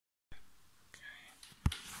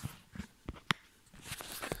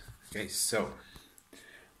Okay, so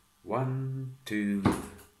 1, 2,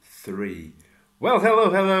 3. Well,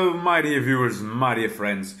 hello, my dear viewers, my dear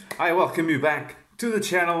friends. I welcome you back to the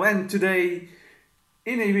channel, and today,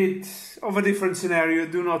 in a bit of a different scenario.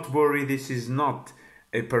 Do not worry, this is not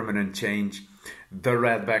a permanent change. The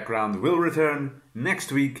red background will return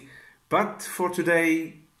next week, but for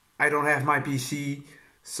today, I don't have my PC,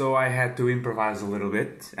 so I had to improvise a little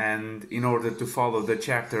bit, and in order to follow the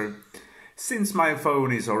chapter, since my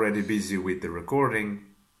phone is already busy with the recording,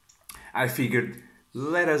 I figured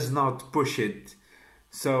let us not push it.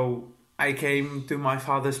 So I came to my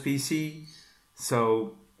father's PC,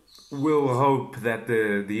 so we'll hope that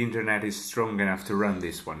the internet is strong enough to run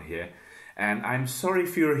this one here. And I'm sorry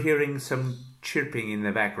if you're hearing some chirping in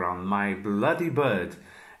the background. My bloody bird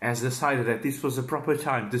has decided that this was a proper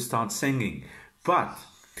time to start singing. But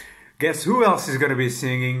guess who else is going to be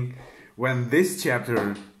singing when this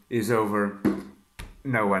chapter is over?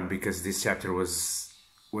 No one, because this chapter was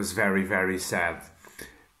very, very sad.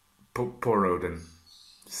 Poor Oden.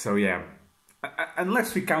 So yeah,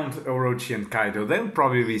 unless we count Orochi and Kaido, they'll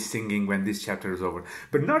probably be singing when this chapter is over.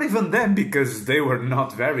 But not even them, because they were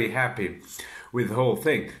not very happy with the whole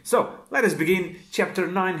thing. So let us begin chapter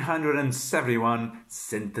 971,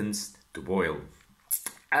 Sentenced to Boil.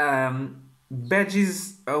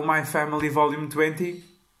 Badges, Oh My Family, volume 20.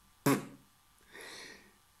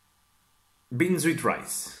 Beans with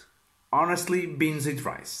rice. Honestly, beans with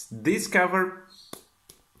rice. This cover,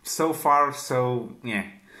 so far, so yeah.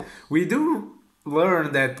 We do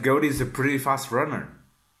learn that Goat is a pretty fast runner.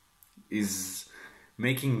 He's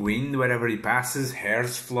making wind wherever he passes,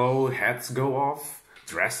 hairs flow, hats go off,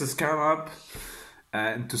 dresses come up,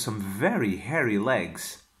 and to some very hairy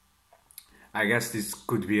legs. I guess this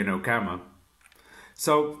could be an Okama.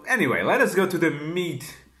 So anyway, let us go to the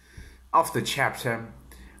meat of the chapter.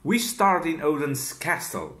 We start in Oden's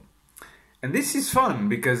castle. And this is fun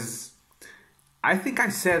because I think I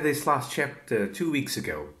said this last chapter 2 weeks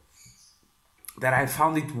ago, that I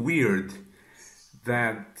found it weird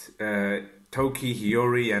that Toki,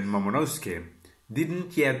 Hiyori and Momonosuke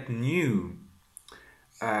didn't yet knew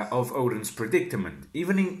of Oden's predicament,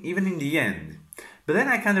 even in the end. But then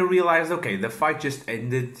I kind of realized, okay, the fight just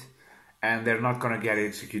ended and they're not gonna get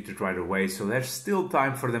executed right away, so there's still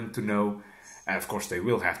time for them to know. Of course, they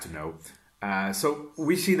will have to know. So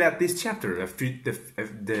we see that this chapter,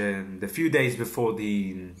 the few days before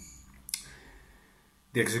the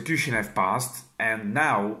execution have passed, and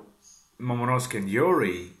now Momonosuke and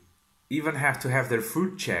Yori even have to have their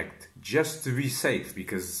food checked just to be safe,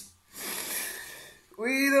 because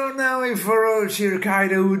we don't know if Orochi or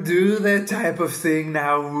Kaido would do that type of thing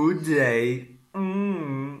now, would they?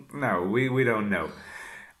 No, we don't know.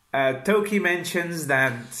 Toki mentions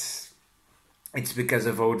that it's because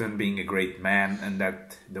of Oden being a great man, and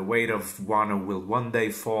that the weight of Wano will one day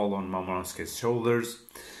fall on Momonosuke's shoulders.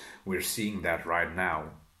 We're seeing that right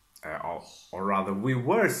now. Or rather, we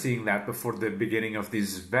were seeing that before the beginning of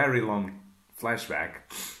this very long flashback.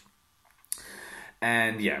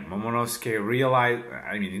 And yeah, Momonosuke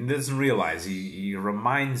he doesn't realize, he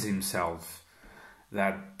reminds himself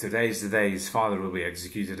that today's the day his father will be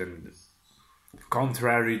executed, and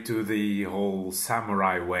contrary to the whole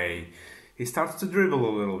samurai way, he starts to dribble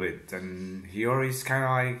a little bit, and Hiyori's kind of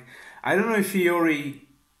like, I don't know if Hiyori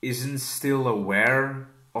isn't still aware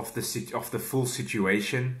of the full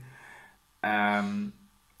situation. I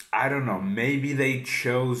don't know, maybe they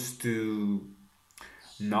chose to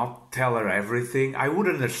not tell her everything. I would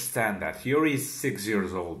understand that. Hiyori is 6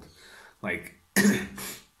 years old. Like,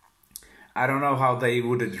 I don't know how they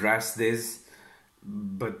would address this,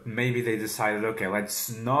 but maybe they decided, okay, let's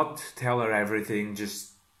not tell her everything, just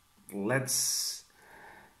let's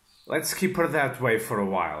keep her that way for a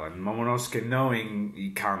while. And Momonosuke, knowing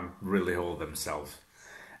he can't really hold himself.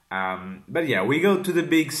 But yeah, we go to the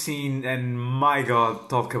big scene, and my god,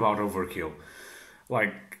 talk about overkill.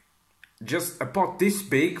 Like, just a pot this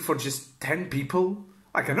big for just 10 people?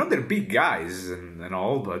 Like, I know they're big guys and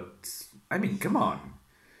all, but I mean, come on.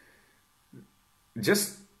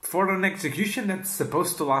 Just for an execution that's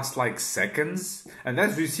supposed to last like seconds, and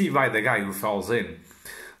as we see by the guy who falls in,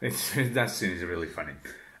 that scene is really funny.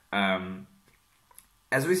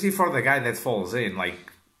 As we see for the guy that falls in,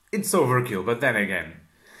 like, it's overkill, but then again,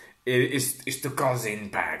 it's to cause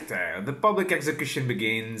impact. The public execution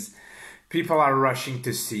begins, people are rushing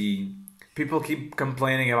to see, people keep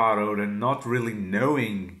complaining about Oden, not really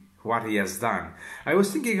knowing what he has done. I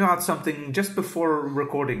was thinking about something just before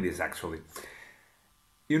recording this, actually.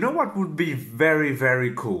 You know what would be very,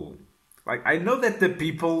 very cool? Like, I know that the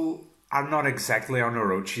people are not exactly on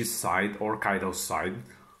Orochi's side or Kaido's side,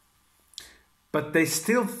 but they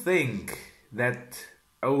still think that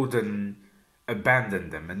Oden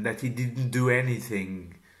abandoned them and that he didn't do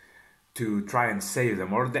anything to try and save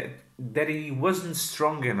them, or that he wasn't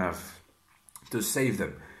strong enough to save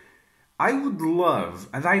them. I would love,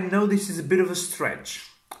 and I know this is a bit of a stretch,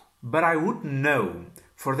 but I would know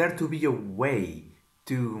for there to be a way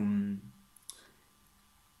to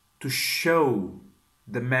show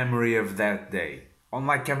the memory of that day on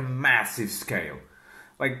like a massive scale.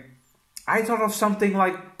 Like, I thought of something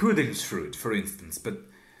like Pudding's Fruit, for instance, but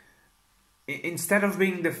instead of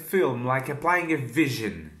being the film, like applying a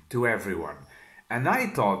vision to everyone. And I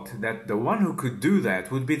thought that the one who could do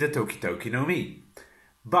that would be the Toki Toki no Mi.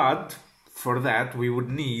 But for that we would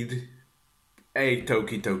need a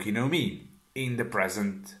Toki Toki no Mi in the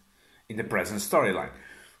present storyline,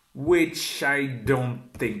 which I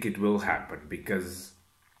don't think it will happen, because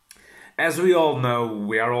as we all know,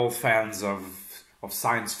 we are all fans of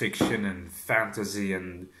science fiction and fantasy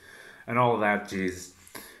and all that jizz.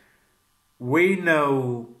 We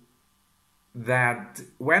know that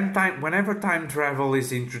whenever time travel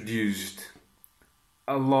is introduced,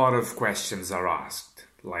 a lot of questions are asked.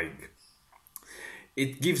 Like,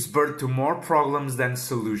 it gives birth to more problems than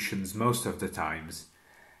solutions most of the times,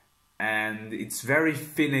 and it's very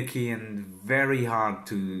finicky and very hard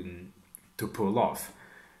to pull off.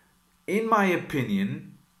 In my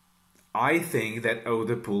opinion, I think that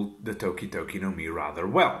Oda pulled the Toki Toki no Mi rather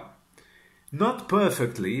well. Not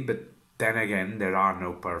perfectly, but then again, there are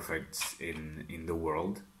no perfects in the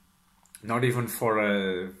world. Not even for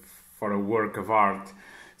a work of art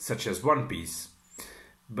such as One Piece.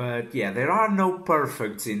 But yeah, there are no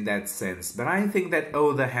perfects in that sense. But I think that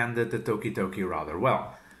Oda handled the Toki Toki rather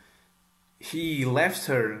well. He left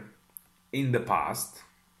her in the past.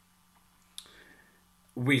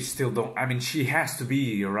 We still don't... I mean, she has to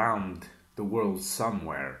be around the world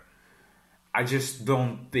somewhere. I just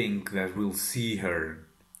don't think that we'll see her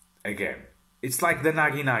again. It's like the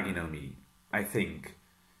Nagi Nagi no Mi, I think.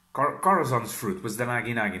 Corazon's fruit was the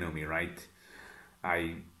Nagi Nagi no Mi, right?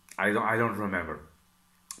 I don't remember.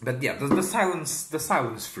 But yeah, the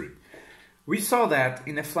silence fruit. We saw that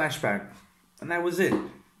in a flashback, and that was it.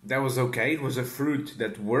 That was okay. It was a fruit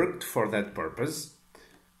that worked for that purpose.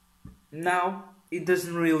 Now it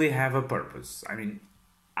doesn't really have a purpose. I mean,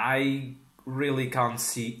 I really can't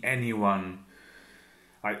see anyone,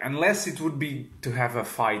 like, unless it would be to have a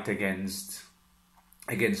fight against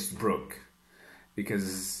Brook,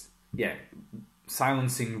 because yeah,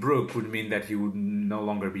 silencing Brook would mean that he would no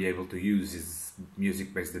longer be able to use his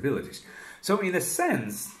music-based abilities. So in a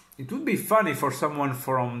sense, it would be funny for someone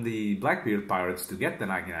from the Blackbeard Pirates to get the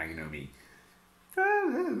Nagi Nagi no Mi.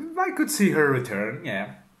 I could see her return,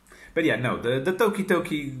 yeah. But yeah, no, the Toki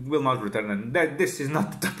Toki will not return, and this is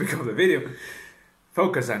not the topic of the video.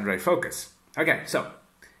 Focus, Andre, focus. Okay, so,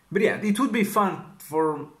 but yeah, it would be fun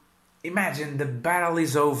for... Imagine the battle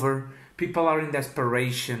is over, people are in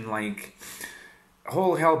desperation, like,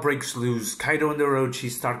 whole hell breaks loose, Kaido and Orochi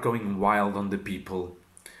start going wild on the people,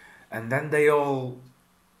 and then they all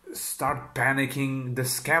start panicking, the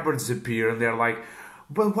scabbards appear, and they're like,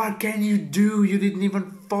 well, what can you do? You didn't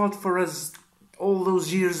even fight for us all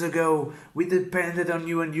those years ago, we depended on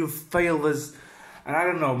you and you failed us. And I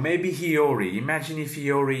don't know, maybe Hiyori, imagine if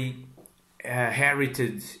Hiyori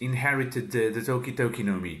inherited the Toki Toki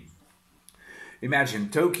no Mi. Imagine,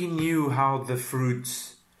 Toki knew how the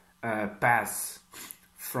fruits pass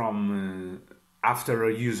from after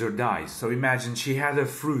a user dies. So imagine she had a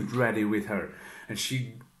fruit ready with her, and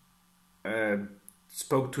she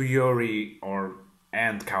spoke to Hiyori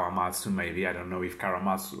and Kawamatsu maybe. I don't know if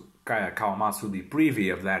Kawamatsu would be privy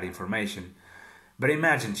of that information. But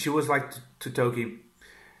imagine, she was like to Toki,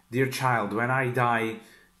 dear child, when I die,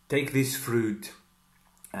 take this fruit,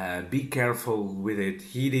 be careful with it,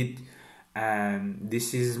 heat it, and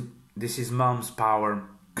this is mom's power.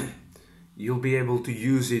 You'll be able to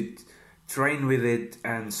use it, train with it,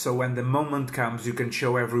 and so when the moment comes, you can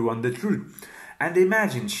show everyone the truth. And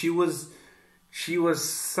imagine, she was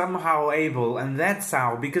somehow able, and that's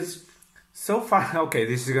how, because so far, okay,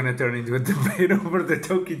 this is gonna turn into a debate over the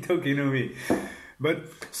Toki Toki no Mi, but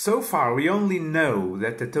so far we only know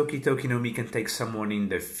that the Toki Toki no Mi can take someone in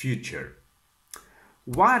the future.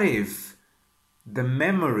 What if the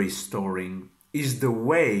memory storing is the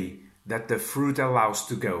way that the fruit allows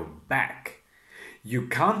to go back? You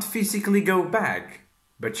can't physically go back,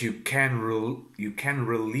 but you can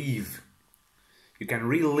relive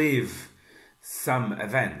some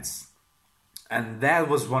events, and that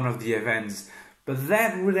was one of the events. But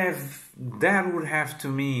that would have to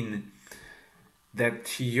mean that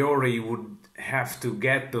Hiyori would have to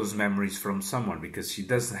get those memories from someone, because she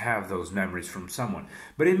doesn't have those memories from someone.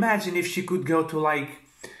 But imagine if she could go to like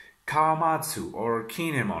Kawamatsu or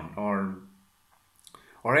Kinemon or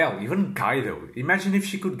hell, even Kaido. Imagine if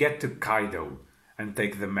she could get to Kaido and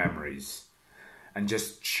take the memories and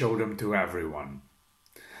just show them to everyone.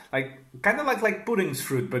 Like, kind of like Pudding's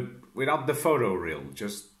fruit, but without the photo reel.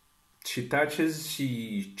 Just, she touches,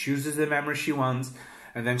 she chooses the memory she wants,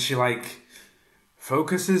 and then she like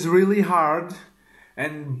focuses really hard,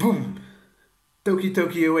 and boom! Toki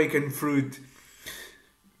Toki Awakened Fruit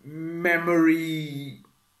Memory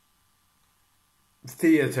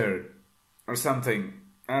Theater or something.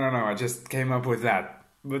 I don't know, I just came up with that.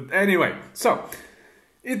 But anyway, so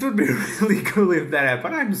it would be really cool if that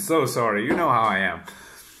happened. I'm so sorry, you know how I am.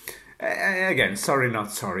 Again, sorry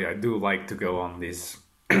not sorry, I do like to go on these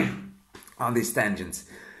on these tangents.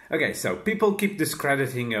 Okay, so people keep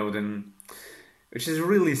discrediting Oden, which is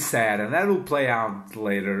really sad, and that will play out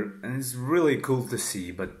later, and it's really cool to see,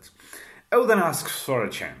 but Oden asks for a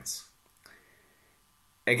chance.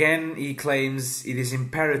 Again, he claims it is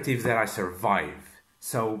imperative that I survive.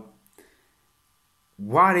 So,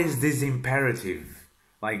 what is this imperative?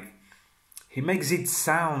 Like, he makes it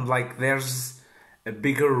sound like there's a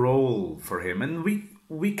bigger role for him, and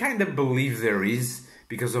we kind of believe there is,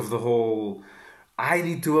 because of the whole I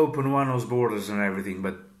need to open Wano's borders and everything,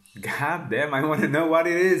 but god damn, I want to know what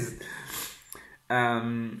it is.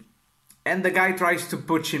 And the guy tries to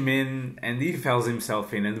push him in, and he falls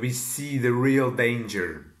himself in, and we see the real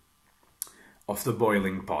danger of the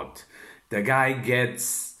boiling pot. The guy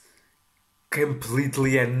gets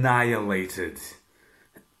completely annihilated.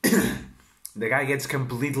 The guy gets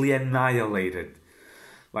completely annihilated.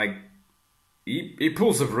 Like, he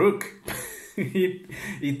pulls a Brook.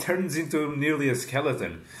 he turns into nearly a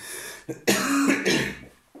skeleton.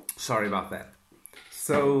 Sorry about that.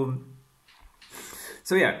 So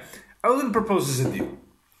yeah, Oden proposes a deal.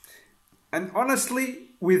 And honestly,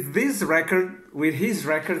 with his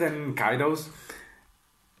record and Kaido's,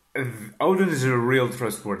 Oden is a real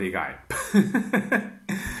trustworthy guy.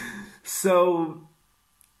 So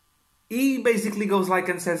he basically goes like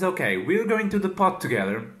and says, okay, we're going to the pot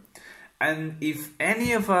together, and if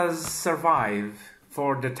any of us survive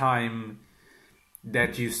for the time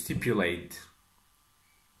that you stipulate,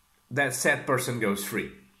 that said person goes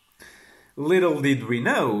free. Little did we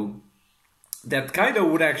know that Kaido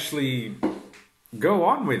would actually go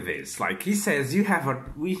on with this. Like, he says, you have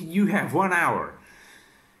 1 hour,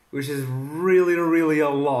 which is really, really a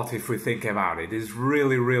lot if we think about it. It's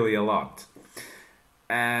really, really a lot.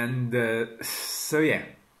 And so yeah,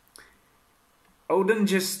 Oden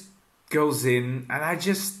just goes in, and I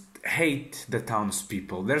just hate the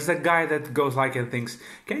townspeople. There's a guy that goes like and thinks,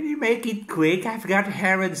 can you make it quick? I've got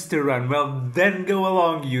errands to run. Well, then go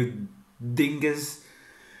along, you dingus.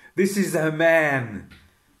 This is a man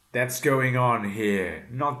that's going on here,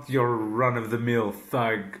 not your run-of-the-mill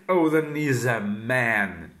thug. Oden is a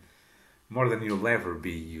man. More than you'll ever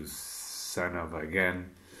be, you son of a gun.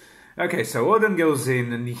 Okay, so Oden goes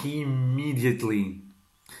in, and he immediately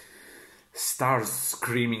starts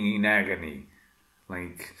screaming in agony.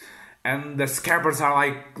 Like, and the Scabbards are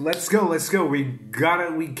like, let's go, we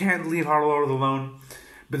can't leave our lord alone.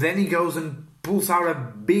 But then he goes and pulls out a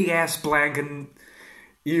big ass plank, and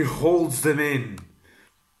he holds them in.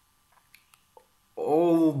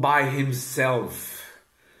 All by himself.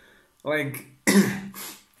 Like,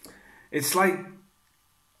 it's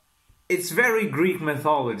very Greek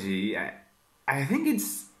mythology. I think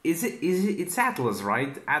it's Atlas,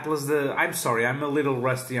 right? Atlas I'm sorry, I'm a little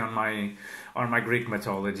rusty on my Greek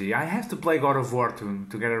mythology. I have to play God of War to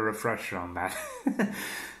get a refresher on that.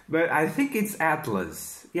 But I think it's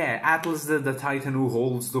Atlas. Yeah, Atlas the Titan who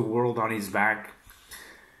holds the world on his back.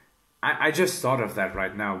 I just thought of that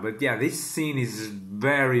right now. But yeah, this scene is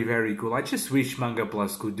very, very cool. I just wish Manga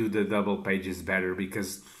Plus could do the double pages better,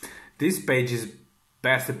 because this page is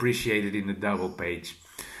best appreciated in the double page.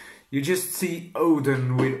 You just see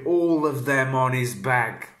Oden with all of them on his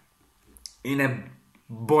back in a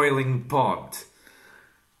boiling pot.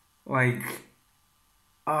 Like,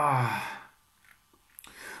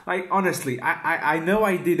 like, honestly, I know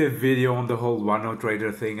I did a video on the whole Wano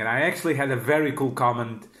Trader thing, and I actually had a very cool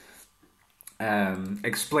comment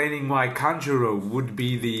explaining why Kanjuro would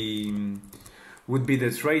be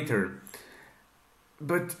the traitor.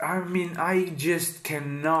 But I mean, I just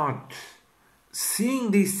cannot.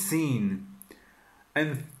 Seeing this scene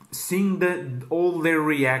and seeing all their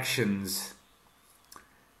reactions,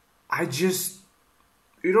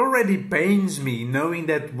 it already pains me knowing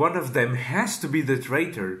that one of them has to be the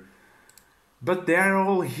traitor. But they're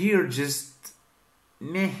all here just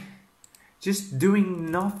meh, just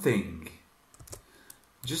doing nothing.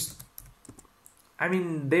 Just, I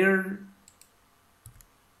mean, they're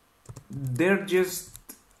just,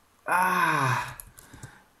 I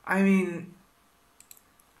mean,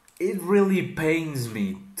 it really pains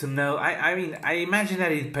me to know. I mean, I imagine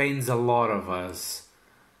that it pains a lot of us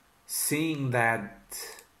seeing that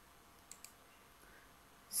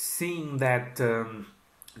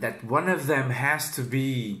that one of them has to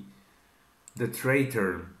be the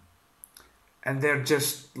traitor, and they're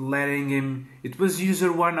just letting him. It was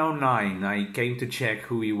user 109. I came to check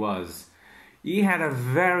who he was. He had a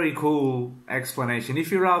very cool explanation.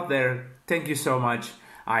 If you're out there, thank you so much.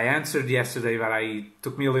 I answered yesterday, but it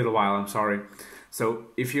took me a little while, I'm sorry. So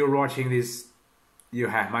if you're watching this, you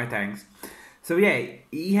have my thanks. So yeah,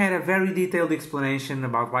 he had a very detailed explanation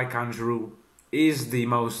about why Kanjuro is the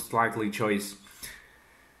most likely choice.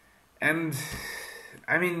 And,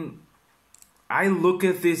 I mean, I look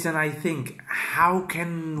at this and I think, how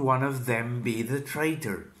can one of them be the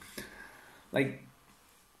traitor? Like,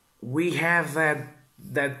 we have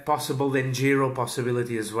that possible Denjiro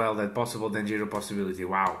possibility as well. That possible Denjiro possibility.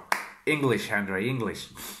 Wow. English, Andre, English.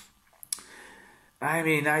 I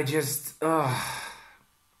mean, I just...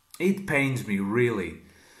 it pains me, really.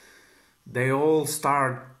 They all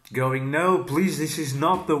start going, no, please, this is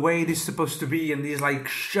not the way it is supposed to be. And he's like,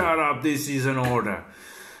 shut up, this is an order.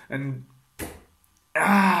 And...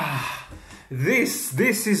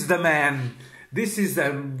 This is the man. This is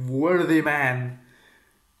the worthy man.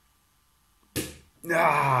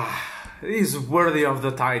 He's worthy of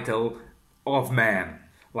the title of man,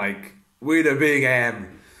 like with a big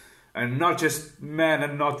M, and not just man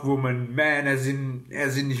and not woman, man as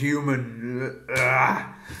in human.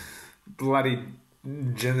 Bloody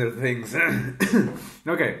gender things.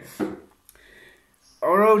 Okay,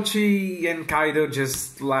 Orochi and Kaido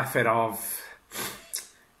just laugh it off,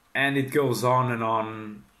 and it goes on and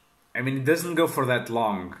on. I mean, it doesn't go for that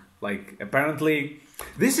long. Like, apparently,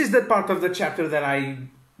 this is the part of the chapter that I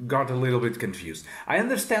got a little bit confused. I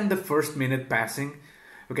understand the first minute passing.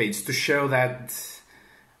 Okay, it's to show that...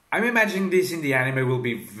 I'm imagining this in the anime will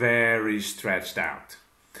be very stretched out,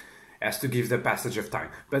 as to give the passage of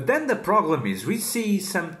time. But then the problem is, we see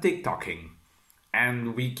some tick-tocking,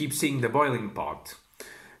 and we keep seeing the boiling pot.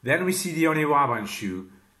 Then we see the Oniwabanshu.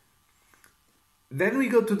 Then we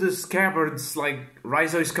go to the scabbards, like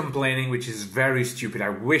Raizo is complaining, which is very stupid. I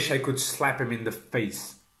wish I could slap him in the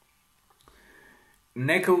face.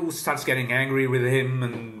 Neko starts getting angry with him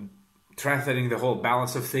and threatening the whole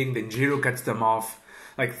balance of things. Then Jiro cuts them off.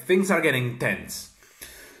 Like, things are getting tense.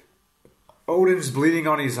 Oden's bleeding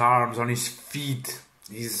on his arms, on his feet.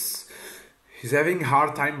 He's having a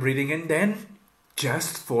hard time breathing, and then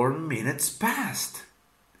just 4 minutes passed.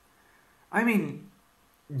 I mean...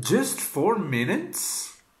 just 4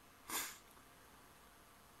 minutes?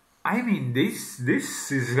 I mean, this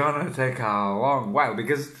is gonna take a long while,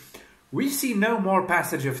 because we see no more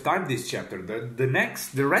passage of time this chapter.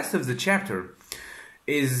 The rest of the chapter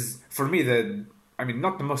is, for me,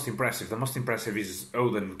 not the most impressive. The most impressive is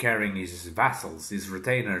Oden carrying his vassals, his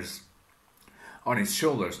retainers, on his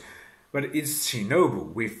shoulders. But it's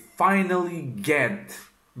Shinobu. We finally get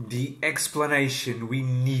the explanation we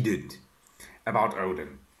needed about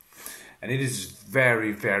Oden. And it is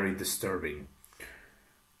very, very disturbing.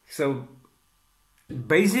 So,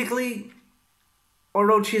 basically,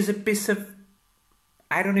 Orochi is a piece of...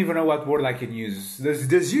 I don't even know what word I can use.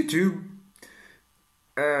 Does YouTube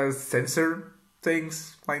censor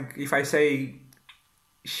things? Like, if I say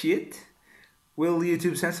shit, will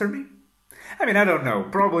YouTube censor me? I mean, I don't know.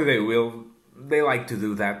 Probably they will. They like to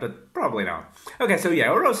do that, but probably not. Okay, so yeah,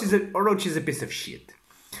 Orochi is a piece of shit.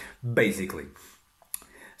 Basically.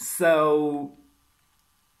 So,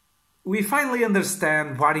 we finally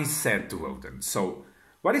understand what he said to Oden. So,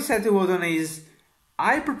 what he said to Oden is,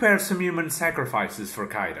 I prepare some human sacrifices for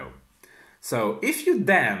Kaido. So, if you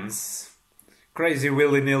dance crazy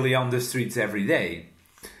willy-nilly on the streets every day,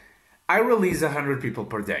 I release 100 people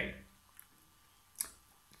per day.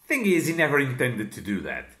 Thing is, he never intended to do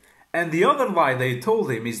that. And the other lie they told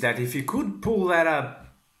him is that if he could pull that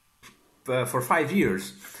up for 5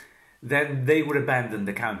 years... then they would abandon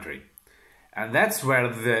the country. And that's where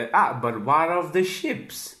the, but what of the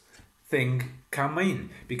ships thing come in.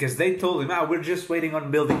 Because they told him, we're just waiting on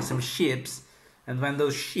building some ships. And when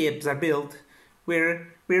those ships are built,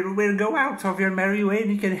 we'll go out of your merry way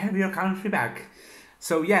and you can have your country back.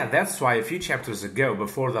 So yeah, that's why a few chapters ago,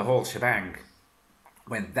 before the whole shebang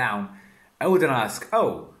went down, Oden asked,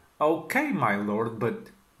 oh, okay, my lord, but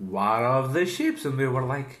what of the ships? And they were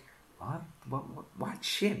like, what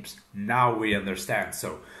ships? Now we understand.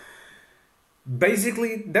 So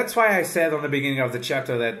basically, that's why I said on the beginning of the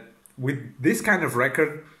chapter that with this kind of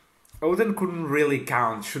record, Oden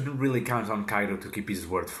shouldn't really count on Kaido to keep his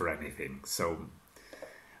word for anything. So,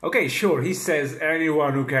 okay, sure, he says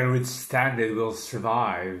anyone who can withstand it will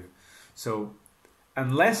survive. So,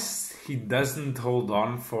 unless he doesn't hold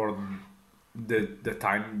on for the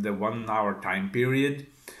 1 hour time period,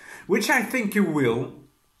 which I think he will,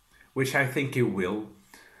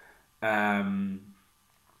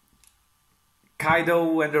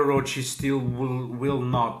 Kaido and Orochi still will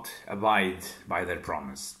not abide by their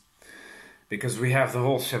promise. Because we have the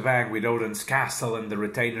whole shebang with Oden's castle and the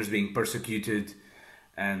retainers being persecuted.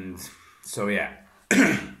 And so yeah.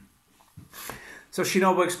 So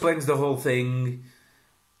Shinobu explains the whole thing.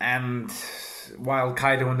 And while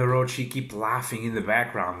Kaido and Orochi keep laughing in the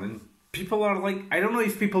background. And people are like, I don't know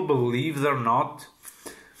if people believe it or not.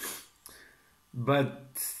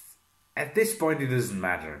 But at this point it doesn't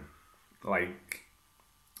matter. Like,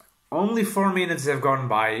 only 4 minutes have gone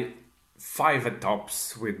by, 5 at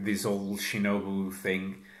tops with this whole Shinobu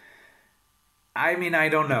thing. I mean, I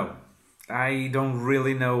don't know. I don't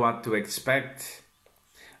really know what to expect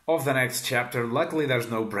of the next chapter. Luckily,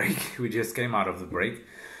 there's no break. We just came out of the break.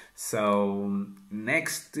 So,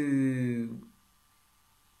 next...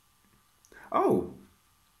 Oh!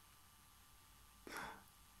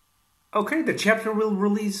 Okay, the chapter will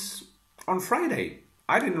release on Friday.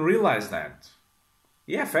 I didn't realize that.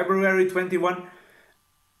 Yeah, February 21.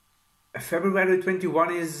 February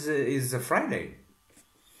 21 is a Friday.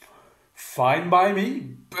 Fine by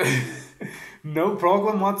me. No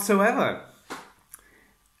problem whatsoever.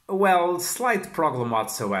 Well, slight problem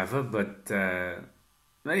whatsoever, but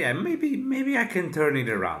yeah, maybe I can turn it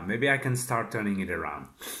around. Maybe I can start turning it around.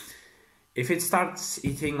 If it starts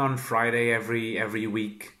eating on Friday every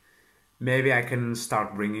week, maybe I can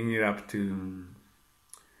start bringing it up to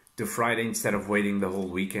Friday instead of waiting the whole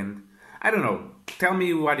weekend. I don't know. Tell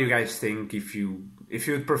me what you guys think. If you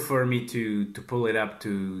would prefer me to pull it up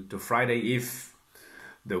to Friday, if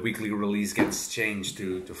the weekly release gets changed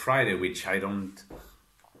to Friday, which I don't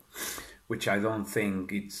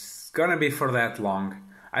think it's gonna be for that long.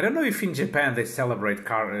 I don't know if in Japan they celebrate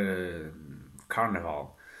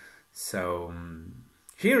Carnival. So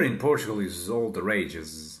here in Portugal is all the rage,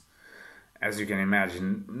 as you can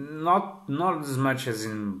imagine. Not as much as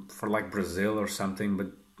for like Brazil or something,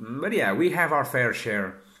 but yeah, we have our fair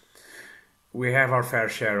share. We have our fair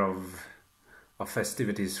share of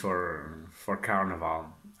festivities for Carnival.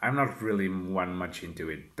 I'm not really much into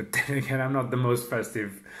it, but then again, I'm not the most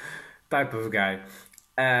festive type of guy.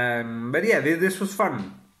 But yeah, this was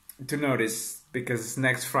fun to notice, because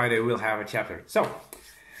next Friday we'll have a chapter. So,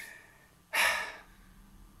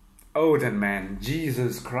 Oden, man,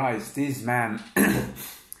 Jesus Christ, this man.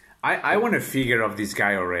 I want a figure of this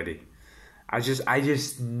guy already. I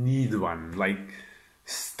just need one. Like,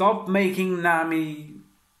 stop making Nami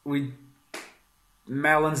with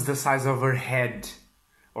melons the size of her head,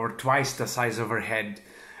 or twice the size of her head,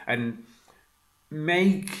 and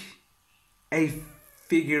make a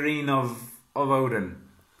figurine of Oden.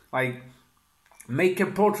 Like, make a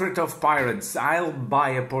portrait of pirates. I'll buy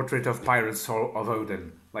a portrait of pirates of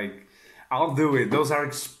Oden. Like, I'll do it. Those are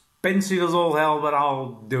expensive as all hell, but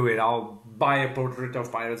I'll do it. I'll buy a portrait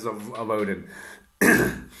of pirates of Oden.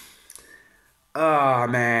 Oh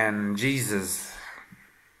man, Jesus.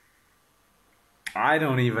 I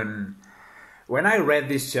don't even... When I read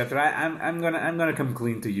this chapter, I'm gonna come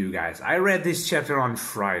clean to you guys. I read this chapter on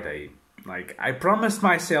Friday. Like, I promised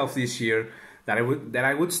myself this year that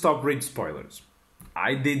I would stop reading spoilers.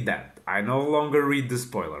 I did that. I no longer read the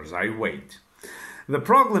spoilers. I wait. The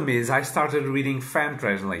problem is I started reading fan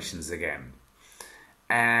translations again.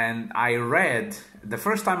 And the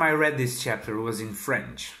first time I read this chapter was in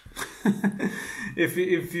French.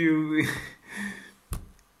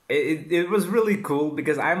 It was really cool,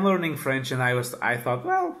 because I'm learning French, and I thought,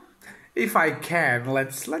 well, if I can,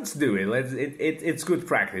 let's do it. It's good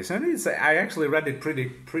practice, and I actually read it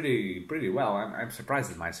pretty well. I'm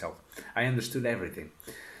surprised at myself. I understood everything.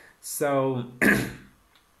 So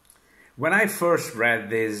when I first read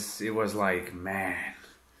this, it was like, man,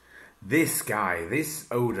 this guy, this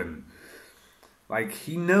Oden, like,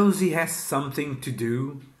 he knows he has something to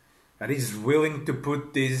do, that he's willing to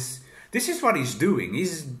put this. This is what he's doing.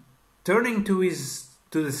 He's turning to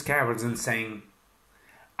the scabbards and saying,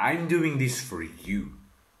 I'm doing this for you.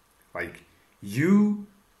 Like, you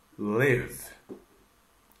live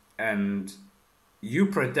and you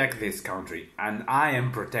protect this country, and I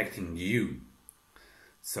am protecting you.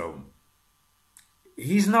 So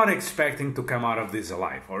he's not expecting to come out of this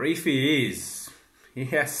alive, or if he is, he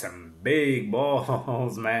has some big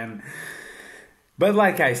balls, man. But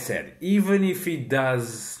like I said, even if he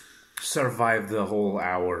does survive the whole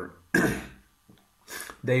hour,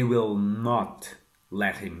 they will not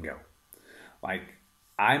let him go. Like,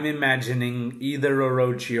 I'm imagining either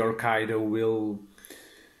Orochi or Kaido will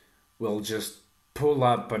just pull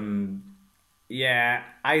up and, yeah,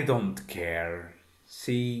 I don't care.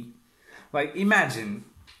 See, like, imagine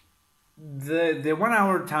the 1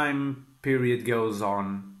 hour time period goes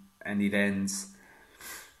on and it ends,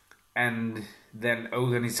 and then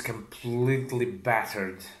Oden is completely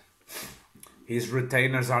battered. His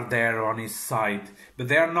retainers are there on his side, but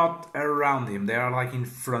they are not around him, they are like in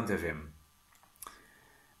front of him.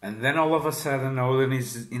 And then all of a sudden Oden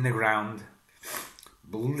is in the ground,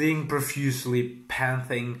 bleeding profusely,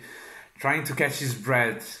 panting, trying to catch his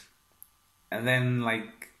breath. And then,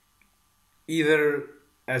 like, either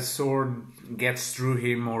a sword gets through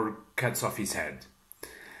him or cuts off his head.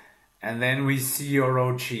 And then we see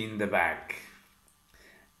Orochi in the back,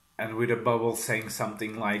 and with a bubble saying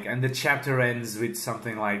something like, and the chapter ends with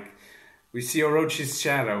something like, we see Orochi's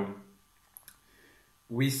shadow.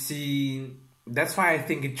 We see, that's why I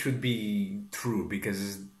think it should be true,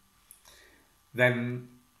 because then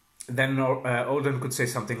Oden could say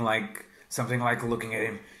something like looking at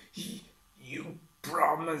him, you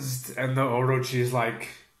promised, and the Orochi is like,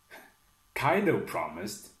 Kaido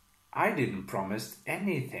promised, I didn't promise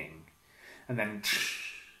anything. And then,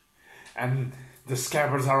 and the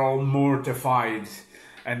scabbards are all mortified,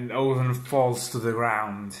 and Oden falls to the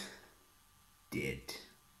ground, dead.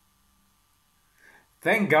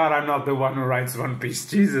 Thank God I'm not the one who writes One Piece,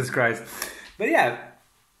 Jesus Christ. But yeah,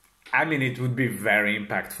 I mean, it would be very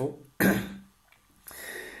impactful.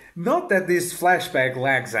 Not that this flashback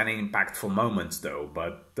lacks any impactful moments though,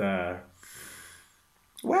 but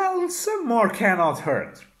well, some more cannot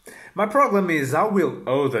hurt. My problem is, how will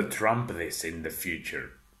Oda trump this in the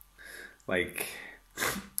future? Like,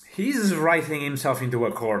 he's writing himself into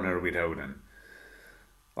a corner with Oden.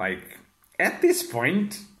 Like, at this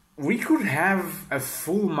point, we could have a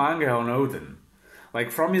full manga on Oden. Like,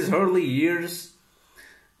 from his early years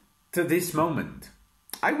to this moment.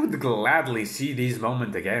 I would gladly see this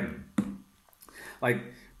moment again. Like,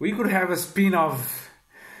 we could have a spin-off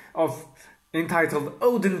entitled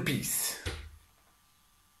Oden Piece.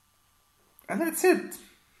 And that's it.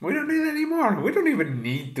 We don't need any more. We don't even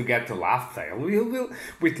need to get to Laugh Tale. We'll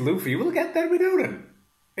with Luffy, we'll get there with Oden.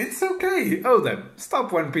 It's okay. Oden,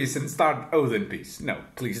 stop One Piece and start Oden Piece. No,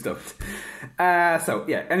 please don't. So,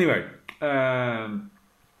 yeah, anyway.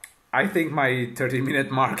 I think my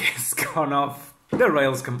 30-minute mark has gone off the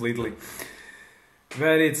rails completely.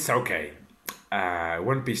 But it's okay.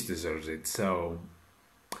 One Piece deserves it, so...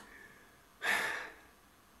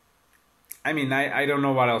 I mean, I don't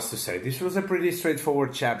know what else to say. This was a pretty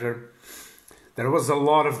straightforward chapter. There was a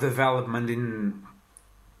lot of development in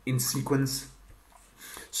sequence.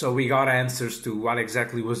 So we got answers to what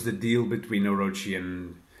exactly was the deal between Orochi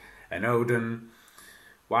and Oden.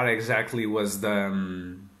 What exactly was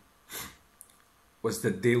the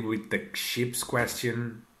deal with the ship's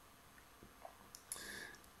question.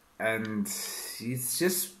 And it's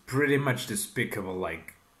just pretty much despicable,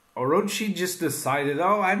 like... Orochi just decided,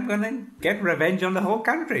 oh, I'm gonna get revenge on the whole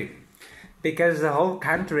country. Because the whole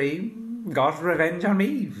country got revenge on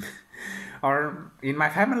me. Or in my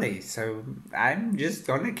family. So I'm just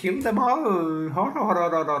gonna kill them all.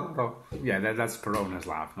 Yeah, that's Perona's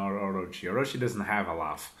laugh, not Orochi. Orochi doesn't have a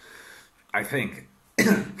laugh. I think.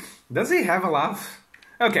 Does he have a laugh?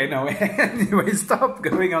 Okay, no. Anyway, stop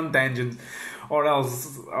going on tangents. Or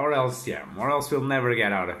else we'll never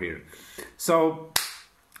get out of here. So...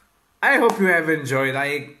 I hope you have enjoyed.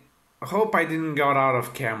 I hope I didn't go out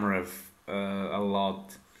of camera a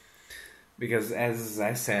lot. Because as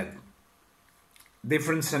I said,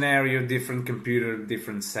 different scenario, different computer,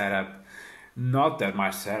 different setup. Not that my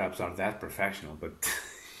setups are that professional, but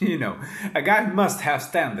you know, a guy must have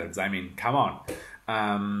standards. I mean, come on.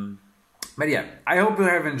 But yeah, I hope you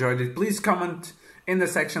have enjoyed it. Please comment in the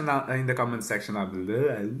section in the comment section.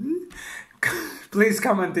 Please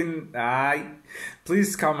comment in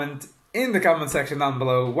the comment section down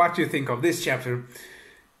below what you think of this chapter.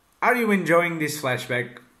 Are you enjoying this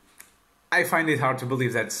flashback? I find it hard to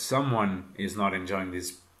believe that someone is not enjoying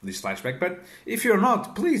this flashback, but if you're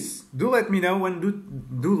not, please do let me know,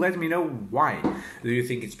 and do let me know why. Do you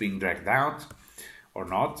think it's being dragged out or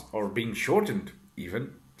not, or being shortened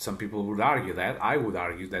even? Some people would argue that. I would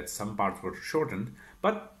argue that some parts were shortened,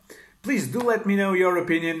 but please do let me know your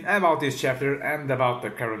opinion about this chapter and about the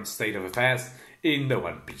current state of affairs in the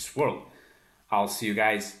One Piece world. I'll see you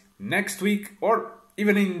guys next week, or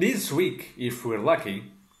even in this week, if we're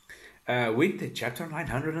lucky, with chapter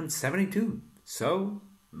 972. So,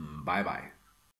 bye bye.